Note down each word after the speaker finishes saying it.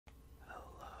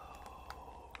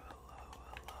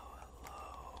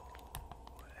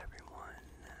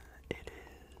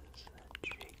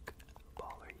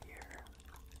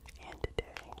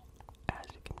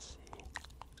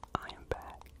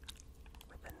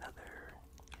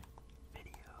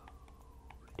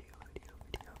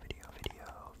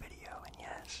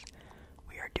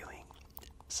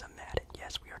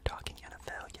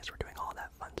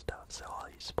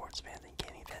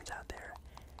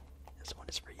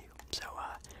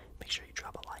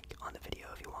drop a like on the video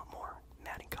if you want more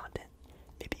Madden content.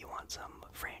 Maybe you want some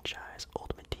franchise,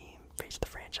 ultimate team, face of the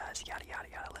franchise, yada yada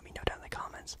yada. Let me know down in the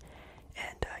comments.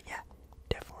 And yeah,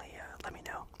 definitely let me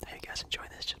know how you guys enjoy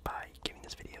this just by giving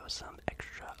this video some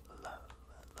extra love.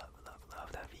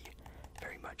 That would be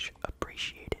very much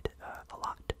appreciated a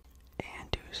lot.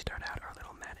 And to start out our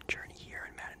little Madden journey here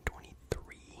in Madden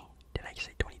 23, did I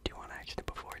say 22 on accident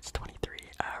before? It's 23.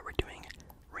 We're doing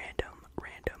random.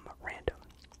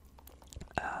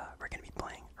 We're going to be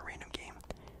playing a random game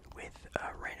with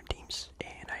random teams,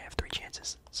 and I have 3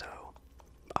 chances. So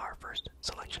our first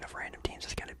selection of random teams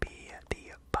is going to be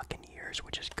the Buccaneers,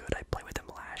 which is good. I played with them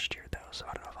last year, though, so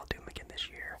I don't know if I'll do them again this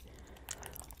year.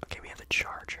 Okay, we have the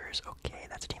Chargers. Okay,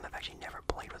 that's a team I've actually never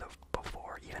played with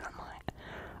before, even on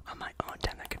my own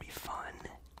time. That could be fun.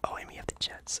 Oh, and we have the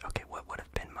Jets. Okay, what would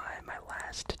have been my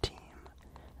last team?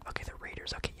 Okay, the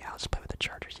Raiders. Okay, yeah, I'll just play with the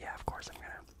Chargers. Yeah, of course I'm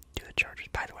gonna do the Chargers.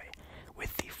 By the way,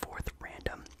 with the 4th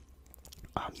random,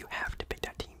 you have to pick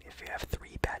that team. If you have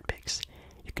 3 bad picks,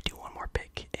 you could do 1 more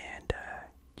pick, and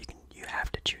you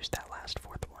have to choose that last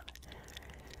 4th one.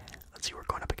 Let's see, we're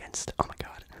going up against. Oh my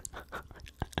God,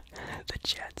 the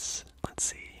Jets. Let's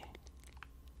see.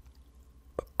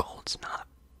 Colts not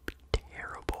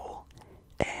terrible,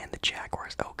 and the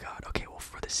Jaguars. Oh God. Okay, well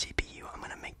for the CPU, I'm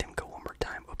gonna make them go one more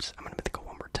time. Oops, I'm gonna make them go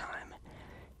one more time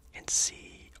and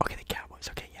see. Okay, the Cowboys.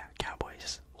 Okay, yeah,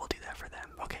 Cowboys. We'll do that for them.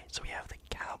 Okay, so we have the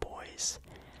Cowboys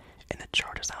and the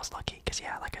Chargers. I was lucky because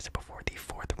yeah, like I said before, the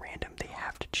 4th random they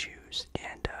have to choose,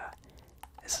 and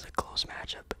this is a close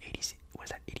matchup. 80. What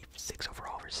is that? 86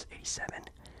 overall versus 87.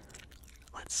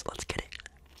 Let's get it.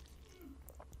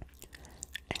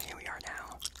 And here we are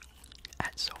now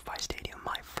at SoFi Stadium,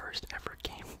 my first ever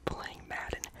game playing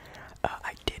Madden.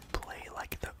 I did play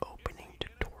like the opening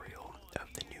tutorial of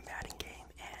the new Madden game,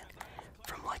 and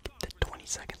from like the 20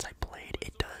 seconds I played,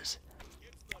 it does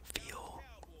feel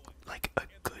like a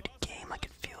good game. Like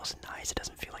it feels nice. It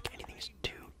doesn't feel like anything's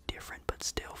too different, but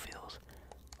still feels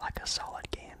like a solid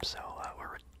game. So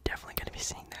we're definitely going to be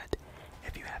seeing that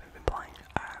if you haven't been playing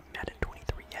Madden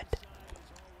 23 yet.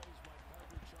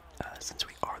 Since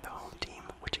we are the home team,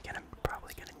 which again I'm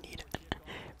probably going to need it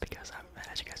because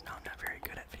as you guys know, I'm not very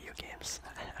good at video games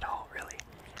at all, really.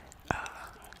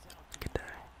 Get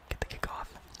the kickoff.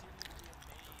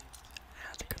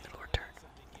 That's a good little return.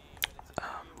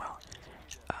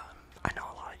 I know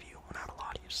a lot of you, well not a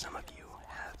lot of you, some of you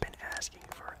have been asking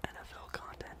for NFL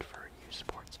content for you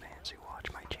sports fans who watch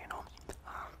my channel,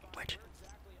 which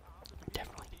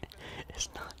definitely is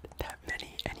not that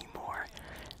many anymore.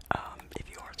 If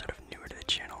you are sort of newer to the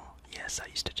channel, yes, I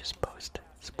used to just post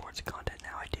sports content.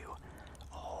 Now I do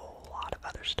a whole lot of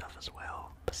other stuff as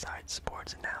well besides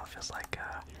sports, and now it feels like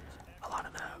a lot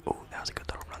of the, that was a good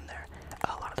little run there.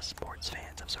 A lot of the sports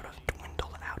fans have sort of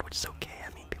dwindled out, which is okay.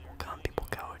 I mean, people come, people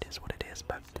go, it is what it is,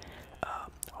 but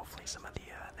hopefully some of the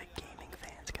gaming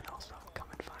fans can also come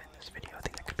and find this video. I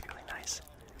think that could be really nice.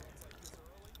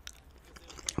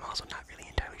 I'm also not really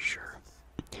entirely sure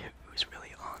who's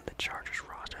really on the Chargers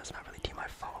roster. It's not really a team I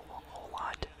follow a whole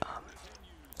lot.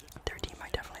 Their team I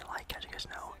definitely like, as you guys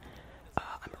know.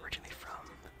 I'm originally from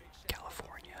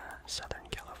California, Southern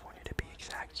California to be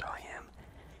exact, so I am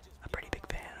a pretty big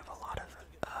fan of a lot of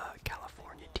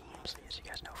California teams. As you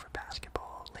guys know, for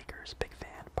basketball, Lakers, big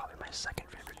fan. Probably my 2nd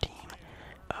favorite team.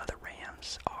 The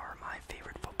Rams are my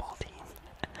favorite football team.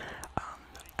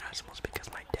 I suppose because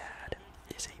my dad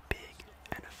is a big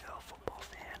NFL football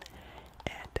fan,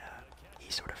 and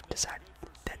he sort of decided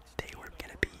that they were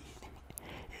going to be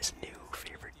his new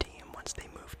favorite team once they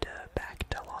moved back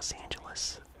to Los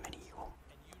Angeles.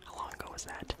 How long ago was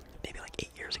that? Maybe like 8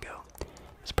 years ago. It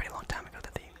was a pretty long time ago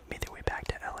that they made their way back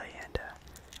to LA, and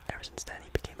ever since then he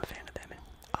became a fan of them, and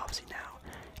obviously now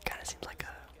it kind of seems like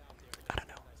I don't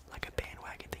know, like a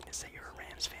bandwagon thing to say you're a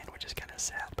Rams fan, which is kind of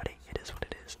sad, but it is what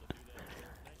it is.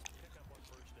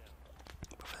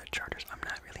 But for the Chargers, I'm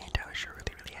not really entirely sure who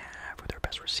they really have, who their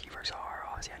best receivers are.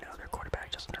 Obviously, I know their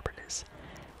quarterback, Justin Herbert, is,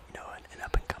 you know, an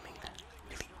up-and-coming,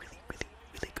 really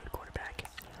good quarterback.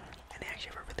 And they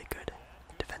actually have a really good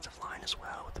defensive line as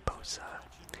well with the Bosa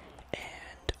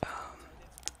and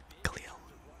Khalil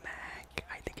Mack,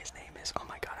 I think his name is. Oh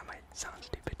my God, I might sound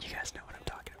stupid. You guys know what I'm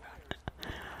talking about.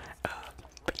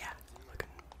 But yeah,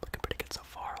 looking pretty good so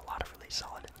far. A lot of really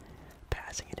solid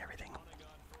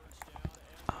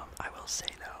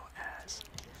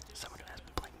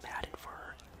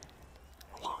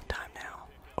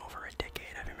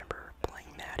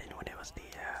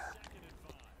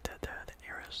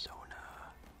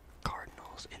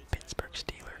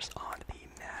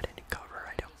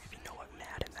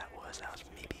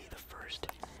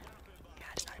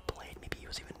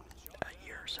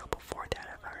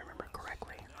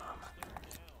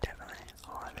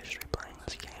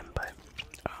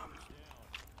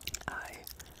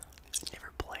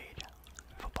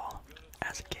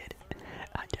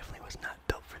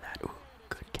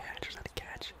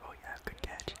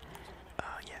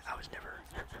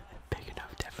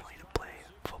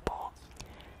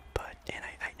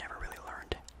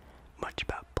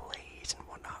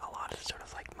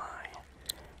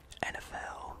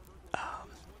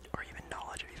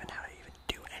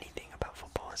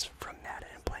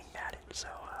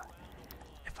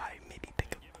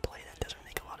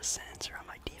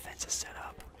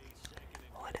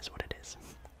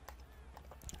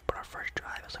first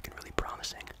drive is looking really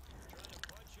promising.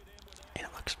 And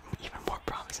it looks even more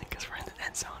promising because we're in the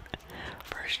end zone.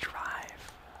 First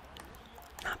drive.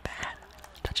 Not bad.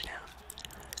 Touchdown.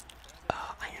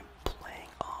 I am playing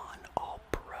on All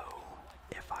Pro,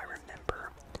 if I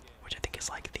remember, which I think is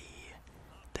like the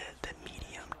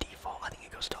medium default. I think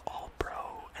it goes to All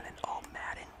Pro and then All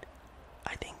Madden.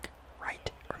 I think, right?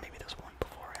 Or maybe there's one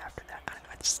before or after that. I don't know.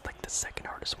 It's like the second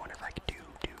hardest one if I could do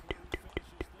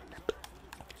remember.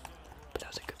 But that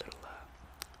was a good little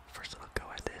first little go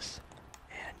at this,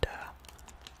 and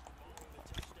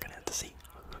we're gonna have to see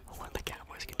what the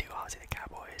Cowboys can do. Obviously, the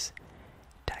Cowboys,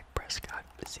 Dak Prescott,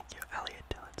 Ezekiel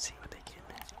Elliott. Let's see what they can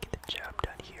get the job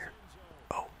done here.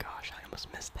 Oh gosh, I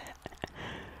almost missed that.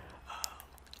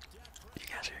 You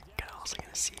guys are also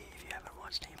gonna see, if you haven't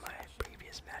watched any of my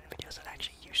previous Madden videos, that I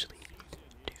actually usually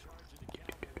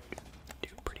do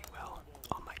pretty well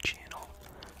on my channel.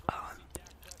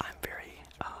 I'm very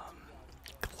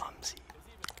clumsy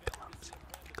when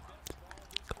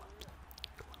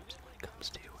it comes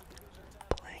to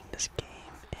playing this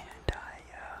game, and I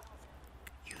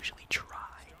usually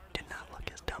try to not look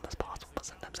as dumb as possible, but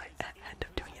sometimes I end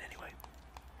up doing it anyway.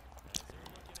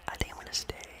 I think I'm gonna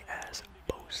stay as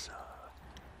Bosa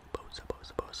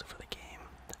for the game.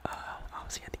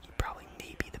 Obviously, I think he probably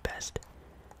may be the best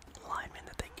lineman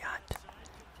that they got.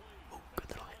 Oh, good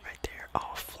little hit right there.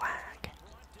 Oh, flag.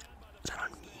 Is that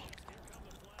on me?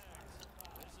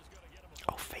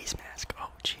 Oh, face mask.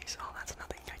 Oh, jeez. Oh, that's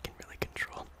nothing I can really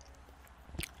control.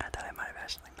 I thought I might have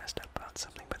actually messed up about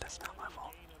something, but that's not my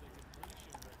fault.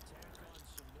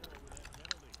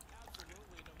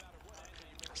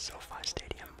 SoFi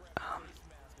Stadium.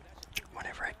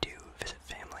 Whenever I do visit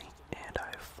family and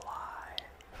I fly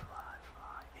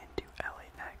into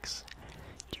LAX,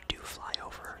 you do fly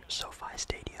over SoFi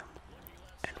Stadium,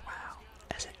 and wow,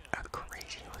 is it a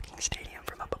crazy looking stadium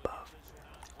from up above.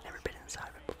 Never been inside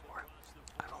of it before.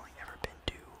 I've only ever been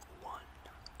to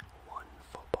one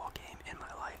football game in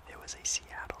my life. It was a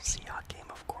Seattle Seahawks game,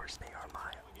 of course. They are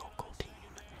my local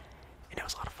team, and it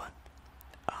was a lot of fun.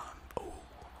 Oh,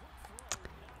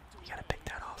 you gotta pick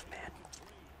that off, man.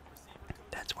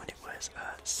 That's when it was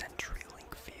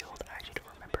CenturyLink Field. I actually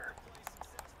don't remember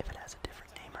if it has a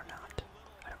different name or not.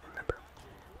 I don't remember.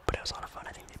 But it was a lot of fun.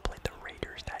 I think they played the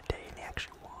Raiders that day and they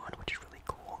actually won, which is really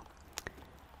cool.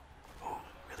 Oh,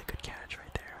 really good catch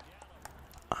right there.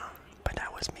 But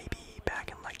that was maybe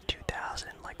back in like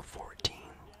 2014,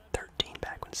 13,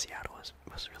 back when Seattle was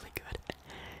really good.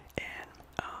 And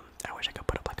I wish I could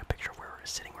put up like a picture where we're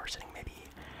sitting maybe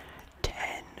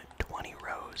 10, 20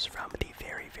 rows from the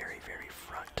very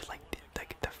front, like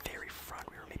the very front.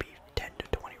 We were maybe 10 to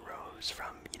 20 rows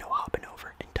from, you know, hopping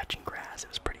over and touching grass. It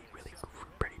was pretty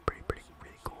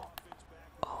cool.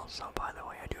 Also, by the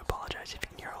way, I do apologize if you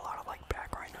can hear a lot of like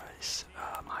background noise.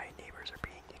 My neighbors are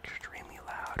being extremely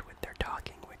loud with their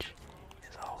talking, which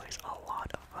is always a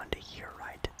lot of fun to hear,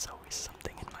 right? It's always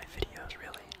something in my videos,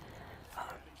 really.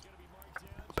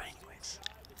 But anyways,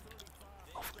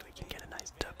 hopefully we can get a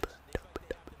nice dub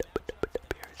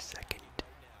here. Second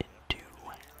and 2.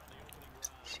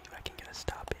 See if I can get a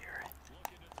stop here.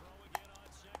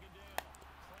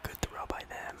 Good throw by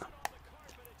them.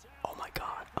 Oh my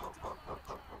god.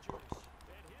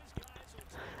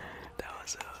 That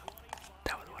was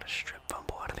what a strip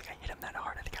fumble. I don't think I hit him that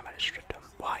hard. I think I might have stripped him.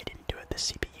 Why I didn't do it? The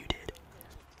CPU did.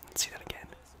 Let's see that again.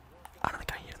 I don't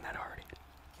think I hit him that hard.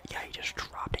 Yeah, he just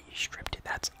dropped it. He stripped it.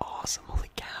 That's awesome. Holy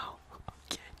cow.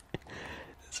 Okay.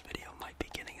 This video might be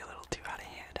getting a little too out of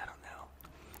hand. I don't know.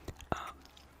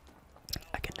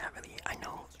 I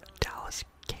know Dallas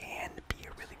can be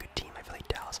a really good team. I feel like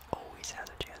Dallas always has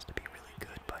a chance to be really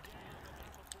good, but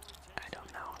I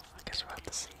don't know. I guess we'll have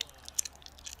to see.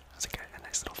 That's a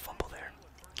nice little fumble there.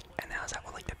 And now is that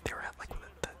what, like, they were at like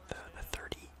the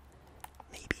 30,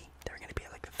 maybe they were gonna be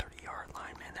at like the 30-yard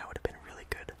line, man. That would have been really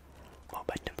good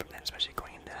momentum from them, especially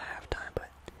going into halftime. But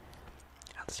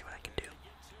I'll have to see what I can do.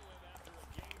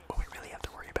 What we really have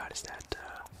to worry about is that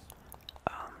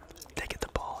they get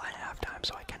the ball at halftime,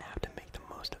 so I kind of have to make the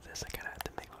most of this. I kind of have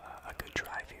to make a good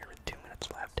drive here with 2 minutes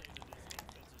left.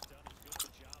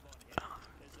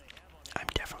 I'm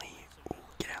definitely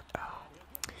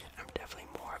I'm definitely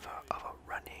more of a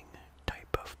running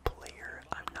type of player.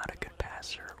 I'm not a good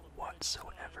passer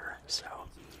whatsoever. So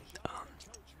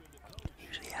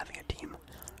usually having a team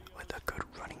with a good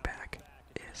running back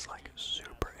is like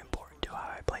super important to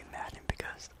how I play Madden,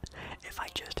 because if I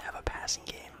just have a passing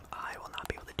game, I will not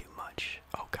be able to do much.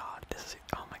 Oh god,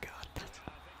 oh my god.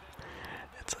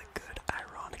 That's a good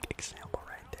ironic example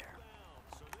right there.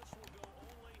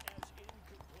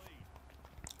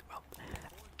 Well,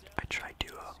 I tried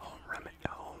to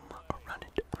home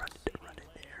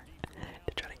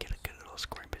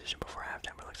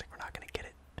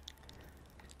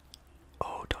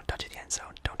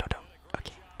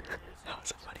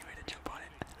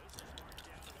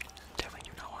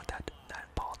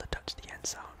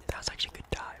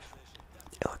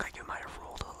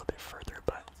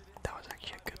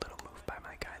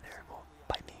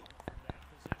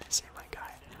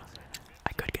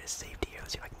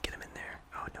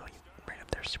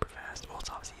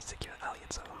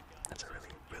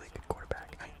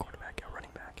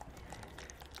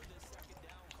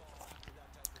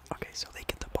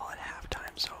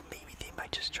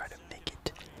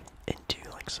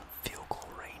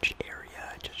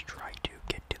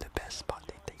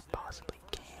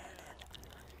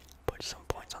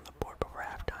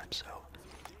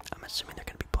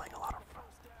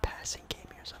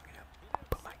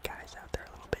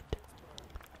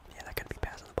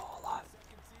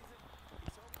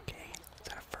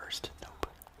first. Nope.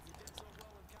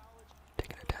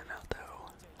 Taking a timeout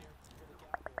though.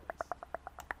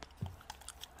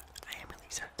 I am really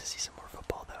excited to see some more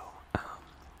football though.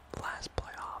 Last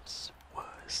playoffs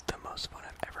was the most fun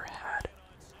I've ever had.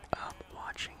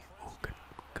 Watching. Oh,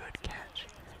 good catch.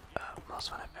 Most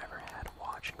fun I've ever had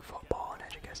watching football. And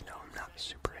as you guys know, I'm not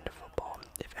super into football.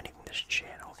 If anything, this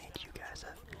channel and you guys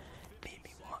have made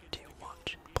me want to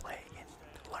watch and play and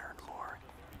learn more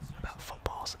about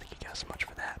football. So thank you guys so much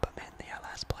for that. But man, yeah,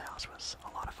 last playoffs was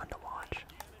a lot of fun to watch.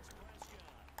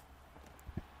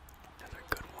 Another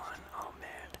good one. Oh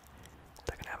man,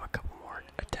 they're gonna have a couple more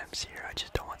attempts here. I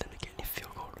just don't want them to get any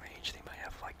field goal range. They might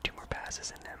have like 2 more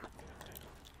passes in them.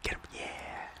 Get him,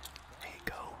 yeah. There you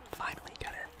go. Finally,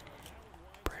 gotta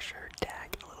pressure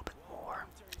Dak a little bit more.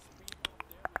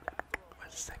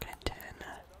 What's 2nd and 10?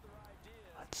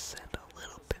 Let's send a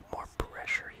little bit more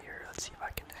pressure here. Let's see if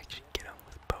I can actually get him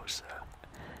with Bosa.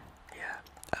 Yeah,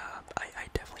 I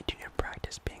definitely do need to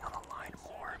practice being on the line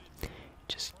more.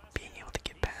 Just being able to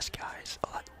get past guys.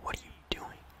 What are you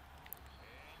doing?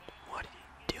 What are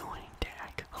you doing,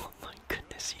 Dak? Oh my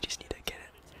goodness, you just need to get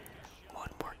it. One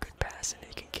more good pass and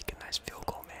you can kick a nice field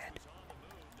goal, man.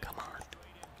 Come on.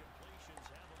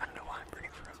 I don't know why I'm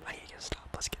rooting for him. I need to get a stop.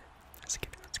 Let's get it. Let's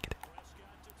get it. Let's get it.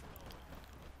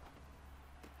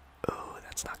 Oh,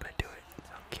 that's not gonna do it.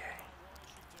 Okay.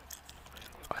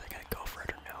 Are they gonna go for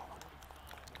it or no?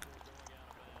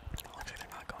 Looks like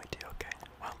they're not going to. Okay.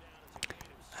 Well,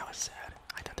 that was sad.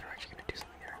 I thought they were actually gonna do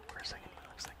something there for a second, but it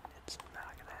looks like it's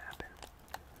not gonna happen.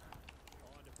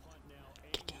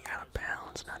 Kicking out of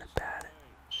bounds, not a bad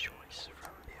choice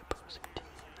from the opposing team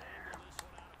there.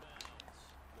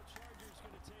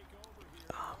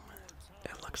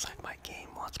 It looks like my game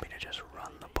wants me to just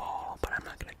run the ball, but I'm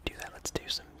not gonna do that. Let's do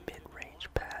some mid-range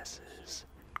passes.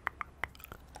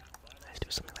 Let's do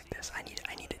something like this. I need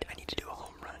to do a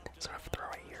home run sort of throw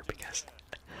right here because,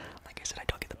 like I said, I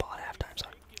don't get the ball at halftime, so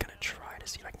I'm gonna try to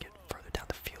see if I can get further down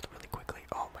the field really quickly.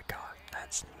 Oh my God,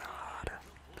 that's not a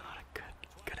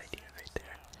good idea right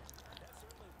there.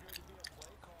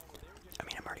 I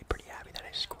mean, I'm already pretty happy that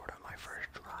I scored on my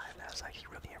first drive. That was actually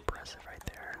really impressive right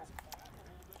there.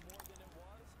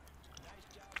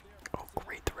 Oh,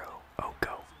 great throw. Oh,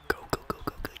 go.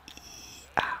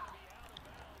 Ah.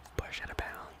 Push out of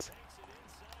bounds.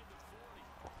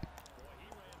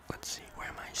 Let's see, where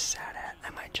am I sat at? I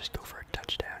might just go for a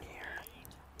touchdown here.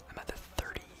 I'm at the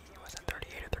 30, was that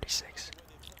 38 or 36?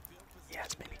 Yeah,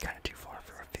 it's maybe kind of too far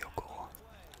for a field goal.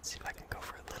 Let's see if I can go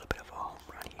for a little bit of a home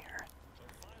run here.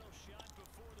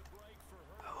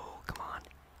 Oh, come on.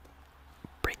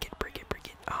 Break it.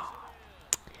 Oh.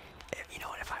 You know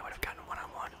what, if I would have gotten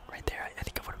one-on-one right there, I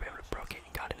think I would have been able to broke it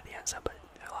and got into the end zone, but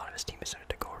a lot of his teammates started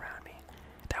to go around me.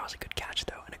 That was a good catch,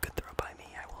 though, and a good throw by me,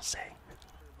 I will say.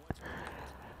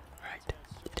 Right,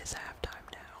 it is halftime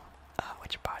now,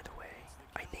 which, by the way,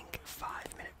 I think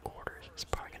 5-minute quarters is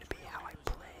probably going to be how I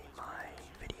play my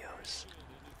videos.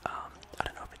 I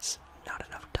don't know if it's not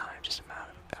enough time, just a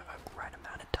right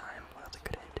amount of time. Well, that's a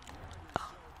good hit.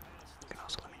 You can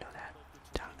also let me know that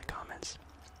down in the comments.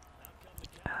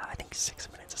 I think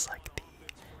 6 minutes is like the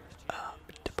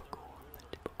typical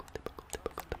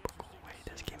way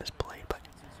this game is played, but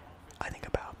I think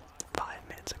about 5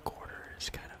 minutes a quarter is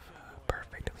kind of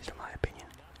perfect, at least in my opinion.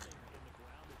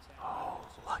 Oh,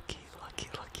 lucky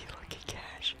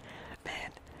catch.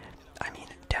 Man, I mean,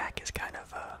 Dak is kind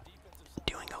of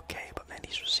doing okay, but man,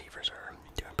 these receivers are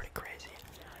doing pretty crazy.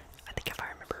 I think if I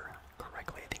remember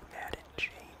correctly, I think Madden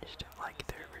changed like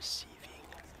their receiving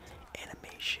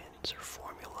animations or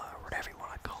formula or whatever you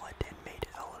want to call it, and made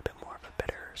it a little bit more of a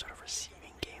better sort of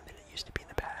receiving game than it used to be in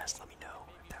the past. Let me know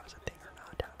if that was a thing or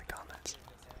not down in the comments.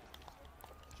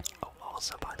 Oh,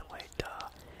 also, by the way,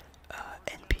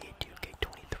 NBA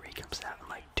 2K23 comes out in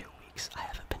like 2 weeks. I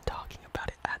haven't been talking about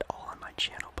it at all on my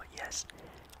channel, but yes,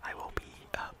 I will be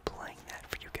playing that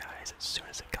for you guys as soon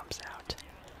as it comes out.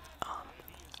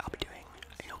 I'll be doing,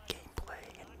 gameplay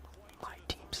and my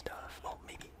team stuff. Well,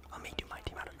 maybe I may do my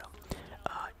team. I don't know.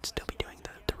 Still be doing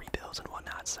the rebuilds and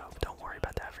whatnot. So don't worry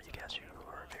about that for you guys who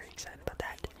are very excited about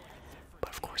that. But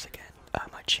of course, again,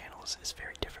 my channel is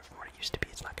very different from what it used to be.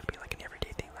 It's not gonna be like an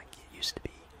everyday thing like it used to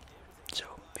be. So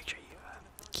make sure you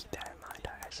keep that in mind,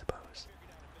 I suppose.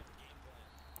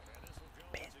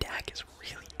 Man, Dak is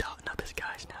really dotting up his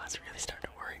guys now. It's really starting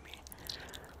to worry me.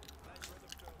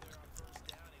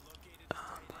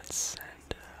 Let's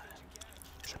send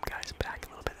some guys back a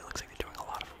little bit. It looks like they're doing a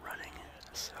lot of running.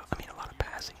 So, I mean, a lot of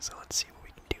passing. So let's see what we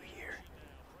can do here.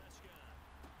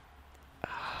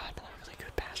 Another really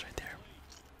good pass right there.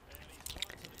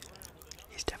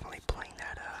 He's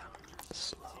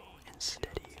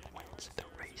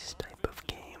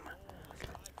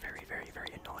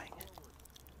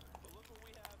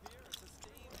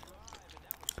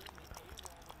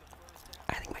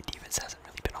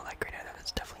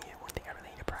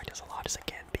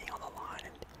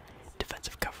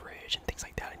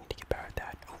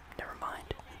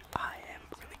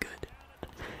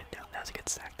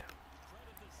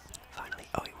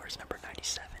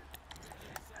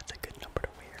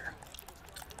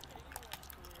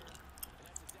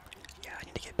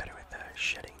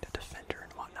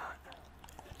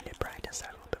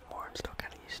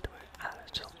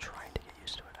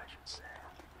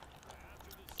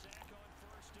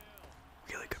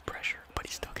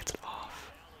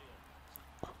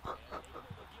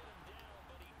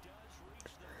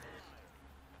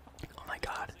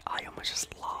almost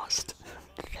just lost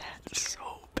that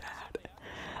so bad.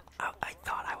 I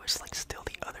thought I was like still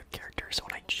the other character, so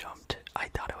when I jumped, I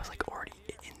thought I was like already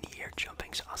in the air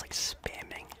jumping, so I was like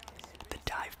spamming the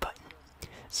dive button.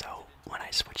 So when I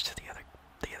switched to the other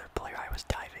player, I was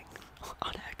diving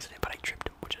on accident, but I tripped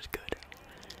him, which is good.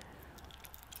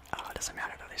 It doesn't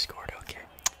matter though, they scored, okay.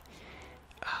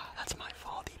 That's my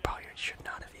fault. He probably should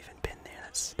not have even been there.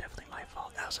 That's definitely my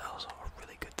fault. That was also a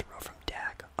really good throw from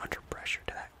Dak under pressure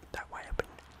to that wide open.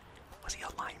 Was he a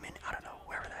lineman? I don't know.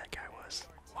 Wherever that guy was,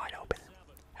 wide open.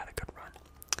 Had a good run.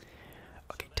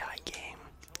 Okay, tie game.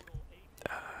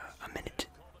 A minute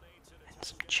and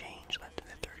some change left in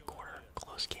the third quarter.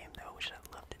 Close game though, which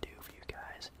I'd love to do for you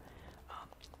guys.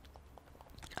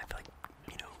 I feel like,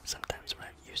 sometimes when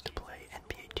I used to play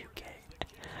NBA 2K,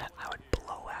 I would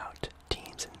blow out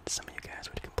teams, and some of you guys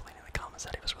would complain in the comments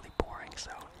that it was really boring.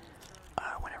 So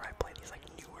whenever I play these like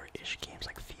newer-ish games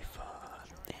like FIFA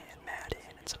and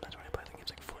Madden, and sometimes when I play games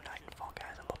like Fortnite and Fall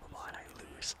Guys and blah blah blah, and I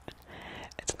lose,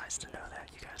 it's nice to know that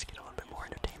you guys get a little bit more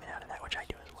entertainment out of that, which I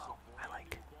do as well. I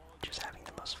like just having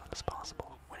the most fun as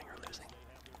possible, winning or losing.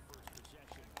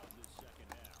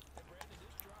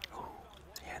 Oh,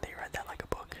 yeah, they read that like a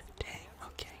book. Dang,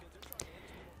 okay.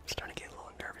 I'm starting to get a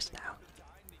little nervous now.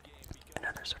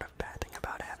 Another sort of bad thing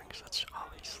about having such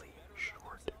obviously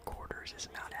short quarters is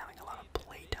not having a lot of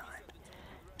play time.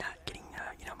 Not getting,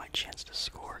 my chance to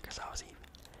score, because obviously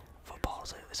football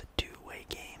is a two-way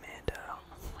game, and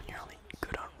when you're only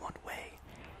good on one way,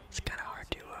 it's kind of hard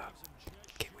to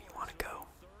get where you want to go.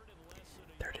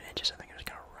 Third and inches, I think I'm just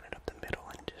going to run it up the middle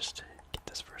and just get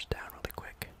this first down really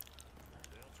quick.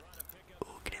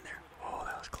 Ooh, get in there. Oh,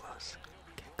 that was close.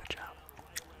 Okay, good job.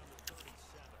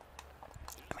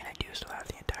 I mean, I do still have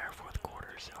the entire fourth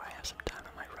quarter, so I have some time.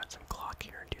 I might run some clock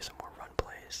here and do some more run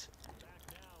plays.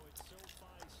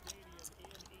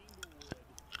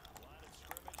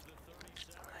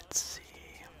 Let's see.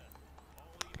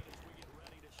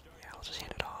 Yeah, I'll just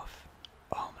hand it off.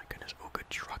 Oh my goodness. Oh, good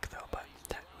truck though, but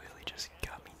that really just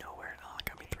got me nowhere. Oh, it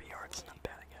got me 3 yards. Not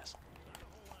bad, I guess.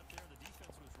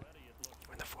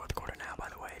 We're in the fourth quarter now, by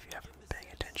the way, if you haven't been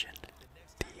paying attention.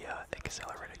 The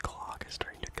accelerated clock is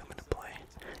starting to come into play.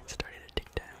 It's starting to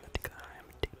tick down the time.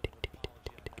 Tick, tick, tick, tick,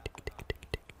 tick, tick, tick, tick, tick,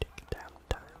 tick, tick down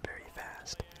time very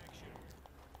fast.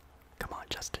 Come on,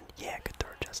 Justin. Yeah, good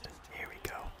throw, Justin. Here we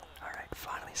go. Alright,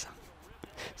 finally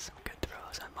some good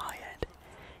throws on my end.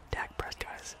 Dak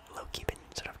Prescott has low-key been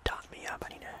sort of taught me up. I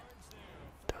need to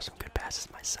throw some good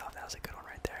passes myself. That was a good one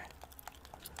right there.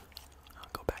 I'll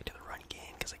go back to the run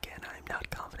game, because again, I'm not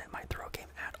confident in my throw game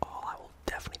at all. I will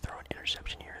definitely throw an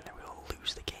interception here, and then we will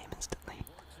lose the game instantly.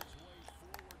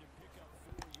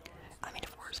 I mean,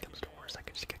 if worse comes to worse, I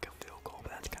could just kick a field goal,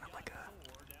 but that's kind of like a...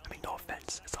 I mean, no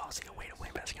offense, it's obviously a way to win,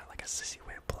 but it's kind of like a sissy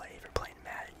way to play if you're playing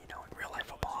Madden, in real life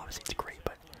football, obviously it's great,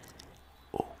 but...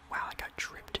 Oh, wow, I got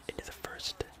tripped into the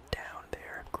first down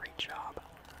there. Great job.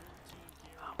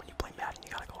 When you play Madden,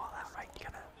 you gotta go all out, right? You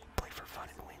gotta play for fun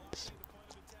and wins.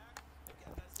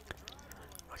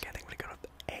 Okay, I think I'm gonna go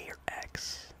to A or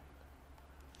X.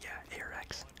 Yeah, A or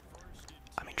X.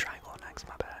 I mean triangle and X,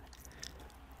 my bad.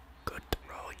 Good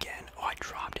throw again. Oh, I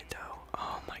dropped it though.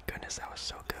 Oh my goodness, that was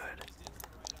so good.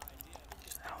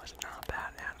 That was not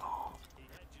bad at all.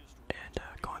 And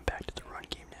going back to the run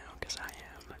game now, because I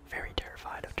am very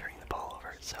terrified of turning the ball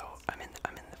over. So I'm in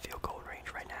the field goal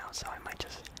range right now, so I might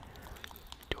just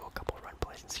do a couple run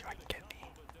plays and see if I can get me.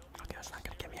 Okay, that's not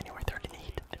gonna get me anywhere. 3rd and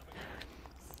 8.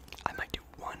 I might do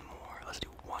one more. Let's do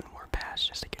one more pass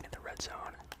just to get in the red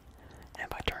zone. And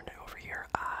if I turn it over here,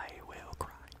 I will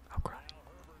cry. I'll cry.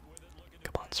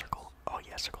 Come on, circle. Oh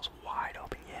yeah, circle's wide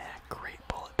open. Yeah, great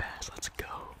bullet pass. Let's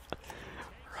go.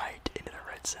 Right into the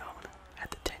red zone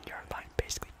at the 10-yard line.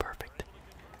 Basically perfect.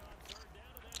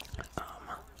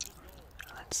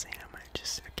 Let's see. I might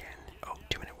just again. Oh,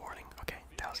 2-minute warning. Okay,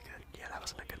 that was good. Yeah, that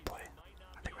wasn't a good play.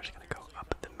 I think we're just gonna go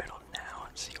up the middle now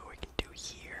and see what we can do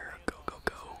here. Go, go,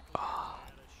 go. Ah,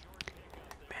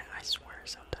 man, I swear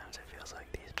sometimes it feels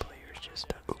like these players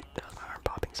just. Ooh, that was my arm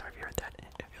popping. Sorry if you heard that.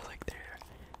 It feels like their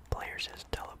players just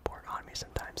teleport on me.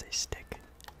 Sometimes they stick.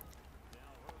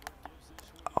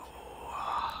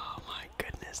 Oh my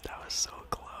goodness, that was so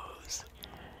close.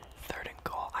 3rd and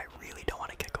goal. I really don't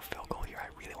want to kick a field goal here. I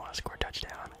really want to score a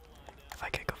touchdown. If I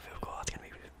kick a field goal, it's going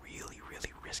to be really,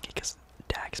 really risky because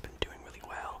Dak's been doing really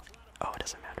well. Oh, it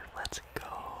doesn't matter. Let's go.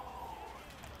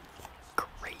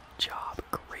 Great job.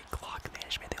 Great clock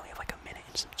management. They only have like a minute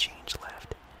and some change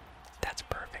left. That's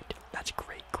perfect. That's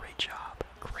great. Great job.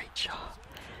 Great job.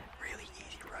 Really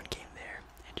easy run game there.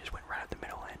 And just went right up the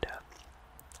middle and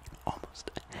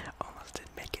almost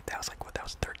didn't make it. That was like, what, that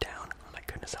was 3rd down? Oh my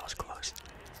goodness, that was close.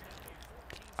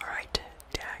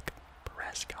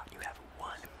 Scott, you have 1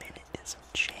 minute and some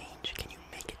change. Can you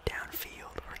make it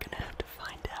downfield? We're gonna have to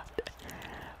find out.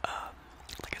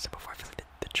 Like I said before, I feel like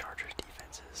the Chargers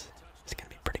defense is gonna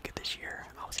be pretty good this year.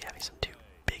 Obviously, having some two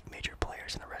big major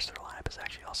players in the rest of the lineup is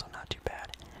actually also not too bad.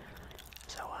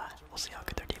 So we'll see how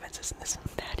good their defense is in this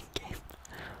Madden game.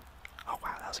 Oh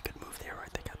wow, that was a good move there,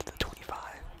 right? They got to the 25.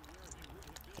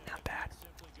 Not bad.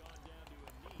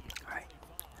 Alright.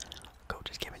 Coach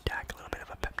is giving Dak a little bit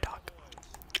of a pep talk.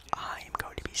 I am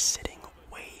going to be sitting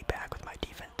way back with my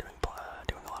defense, doing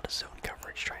a lot of zone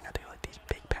coverage, trying not to let these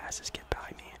big passes get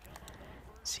by me.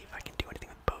 See if I can do anything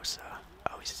with Bosa.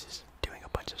 Oh, he's just doing a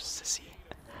bunch of sissy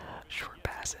short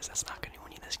passes. That's not going to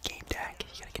win you this game, Dak.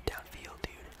 You gotta get downfield,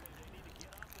 dude.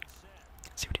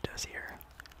 See what he does here.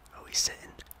 Oh, he's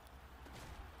sitting.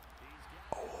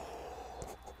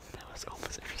 Oh, that was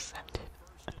almost intercepted.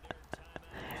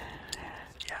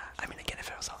 Yeah, I mean, again, if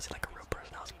it was obviously like a real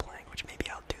person I was playing, which maybe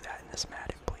I'll do that in this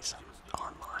Madden, play some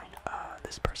online,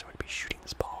 this person would be shooting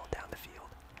this ball down the field.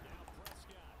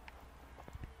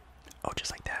 Oh,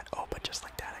 just like that. Oh, but just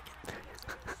like that, I get.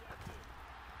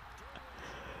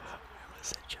 I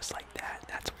said just like that.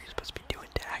 That's what you're supposed to be doing,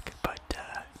 Dak. But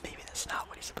maybe that's not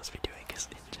what he's supposed to be doing because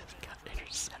it just got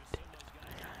intercepted.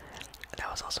 That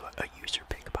was also a user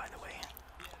pick, by the way.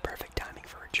 Perfect timing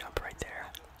for a jump right there.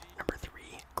 Number 3,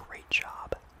 great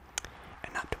job.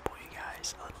 And not to bore you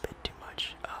guys a little bit too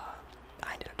much,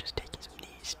 I ended up just taking some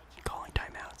knees, calling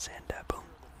timeouts, and boom.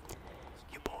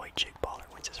 Your boy Jig Baller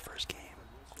wins his first game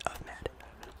of Madden.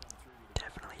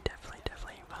 Definitely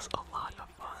was a lot of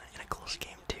fun. And a close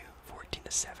game too.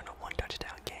 14-7, a 1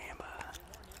 touchdown game.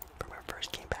 From our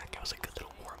first game back, it was a good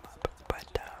little warm-up.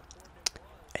 But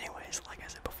anyways, like I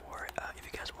said before, if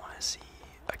you guys want to see,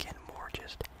 again, more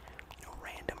just, you know,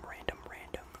 random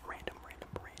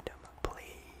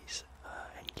plays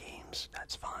and games,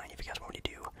 that's fine. If you guys want me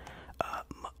to do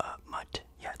MUT,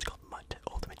 yeah, it's called MUT,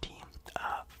 Ultimate Team,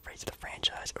 Phrase of the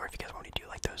Franchise, or if you guys want me to do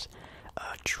like those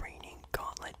training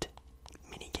gauntlet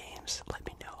mini games, let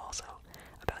me know also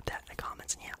about that in the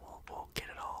comments, and yeah, we'll get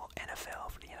it all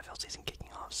NFL for the NFL season kicking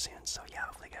off soon. So yeah,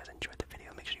 hopefully you guys enjoyed the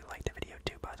video. Make sure you like the video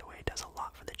too, by the way. It does a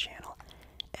lot for the channel,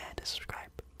 and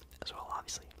subscribe as well,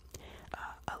 obviously.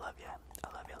 I love you, and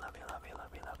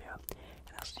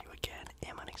I'll see you again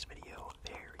in my next video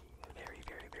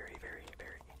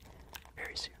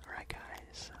very soon. Alright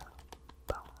guys,